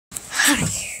Hi,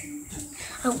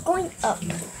 I'm going up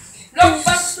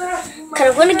because I'm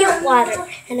going to get water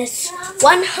and it's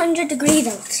 100 degrees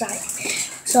outside.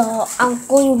 So I'm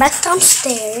going back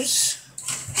downstairs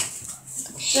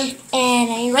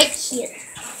and I'm right here.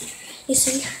 You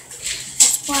see,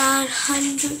 it's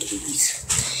 100 degrees.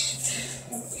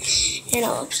 And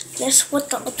that's what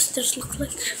the upstairs look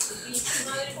like.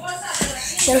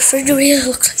 The refrigerator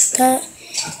looks like that.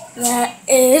 That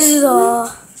is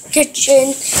the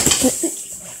kitchen.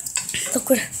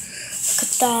 Look at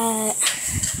that.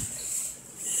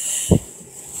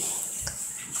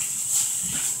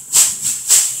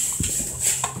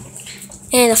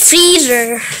 And the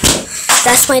freezer.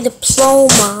 That's my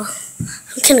diploma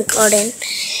from kindergarten.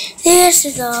 This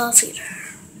is the freezer.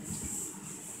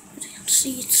 You can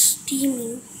see it's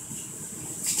steaming.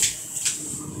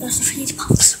 That's the freeze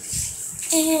box.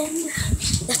 And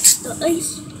that's the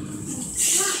ice.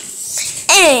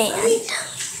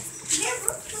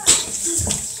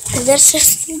 And this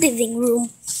is the living room.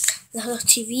 The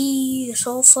TV, the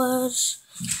sofas,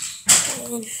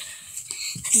 and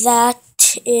that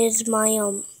is my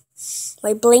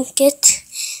my blanket.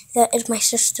 That is my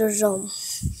sister's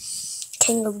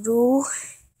kangaroo.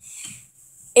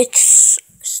 It's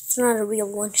not a real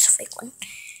one, it's a fake one.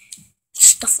 It's a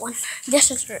stuffed one.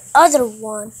 This is her other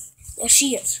one. There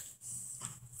she is.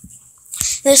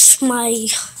 This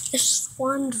is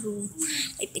one's room.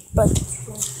 My big brother's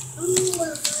room.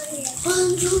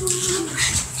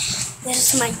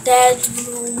 This is my dad's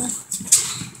room.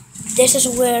 This is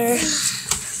where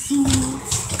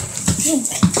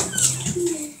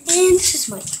and this is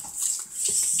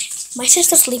my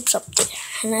sister sleeps up there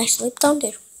and I sleep down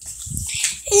there.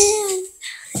 And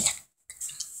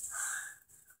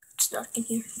it's dark in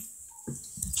here.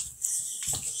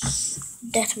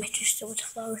 That's my sister with a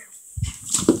flower.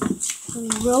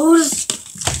 And rose.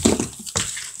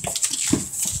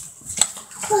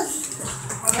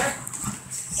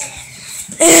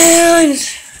 And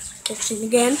kitchen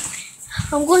again.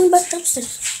 I'm going back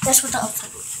downstairs. That's what the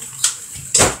outside looks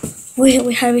like.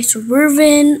 We have a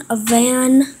Suburban, a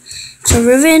van,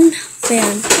 Suburban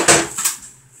van.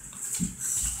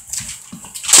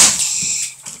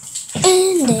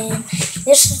 And then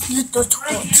this is the door to go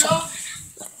outside.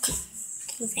 Look,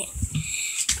 the van.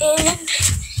 And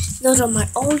those are my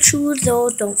old shoes.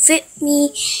 Those don't fit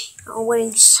me. I'm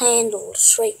wearing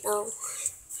sandals right now.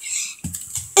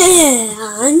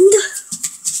 And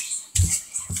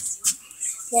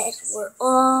that is where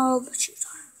all the shoes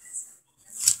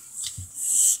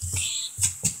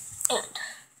are. And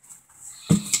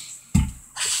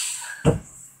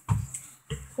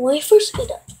when we first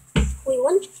got up, we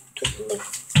went to the living room.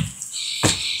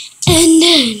 And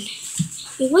then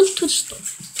we went to the store.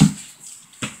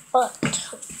 But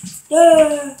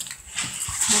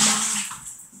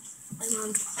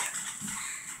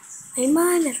my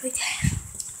mom is right there.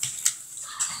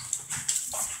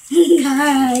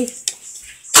 Guys,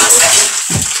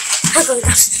 I'm going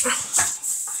downstairs now.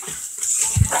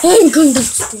 I'm going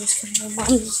downstairs because my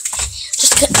mom is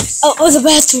just get out of the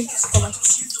bathroom.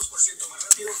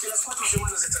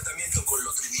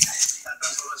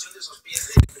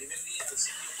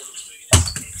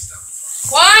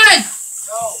 Juan!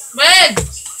 Ven!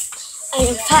 I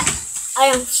am fat. I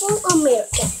am full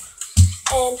American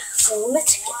and full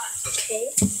Mexican. Okay.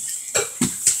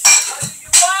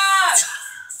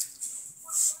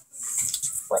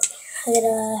 Wait, I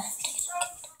gotta take a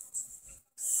look.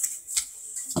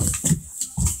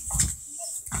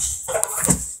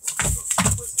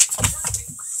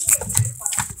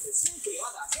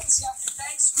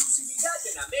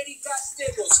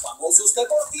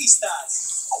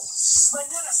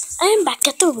 I am back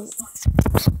at the room.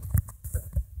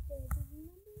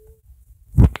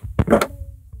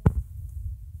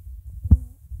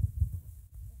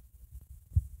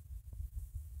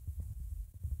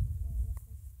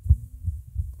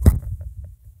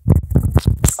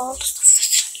 All the stuff is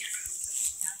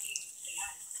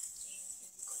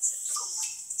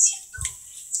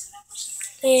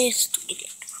in here. It's too big.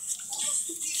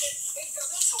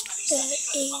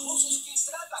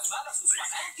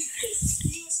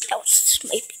 That was my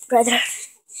big brother.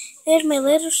 There's my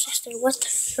little sister with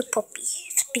her puppy.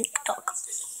 It's a pink dog.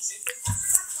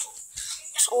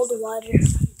 There's all the water.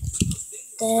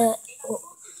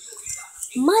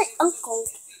 My uncle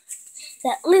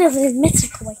that lives in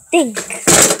Mexico, I think,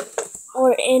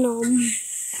 or in I don't know.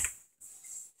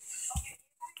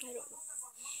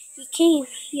 He came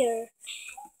here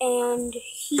and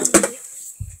he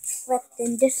slept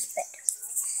in this bed,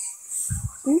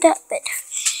 in that bed,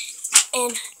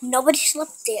 and nobody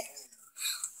slept there.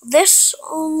 This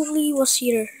only was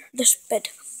here, this bed.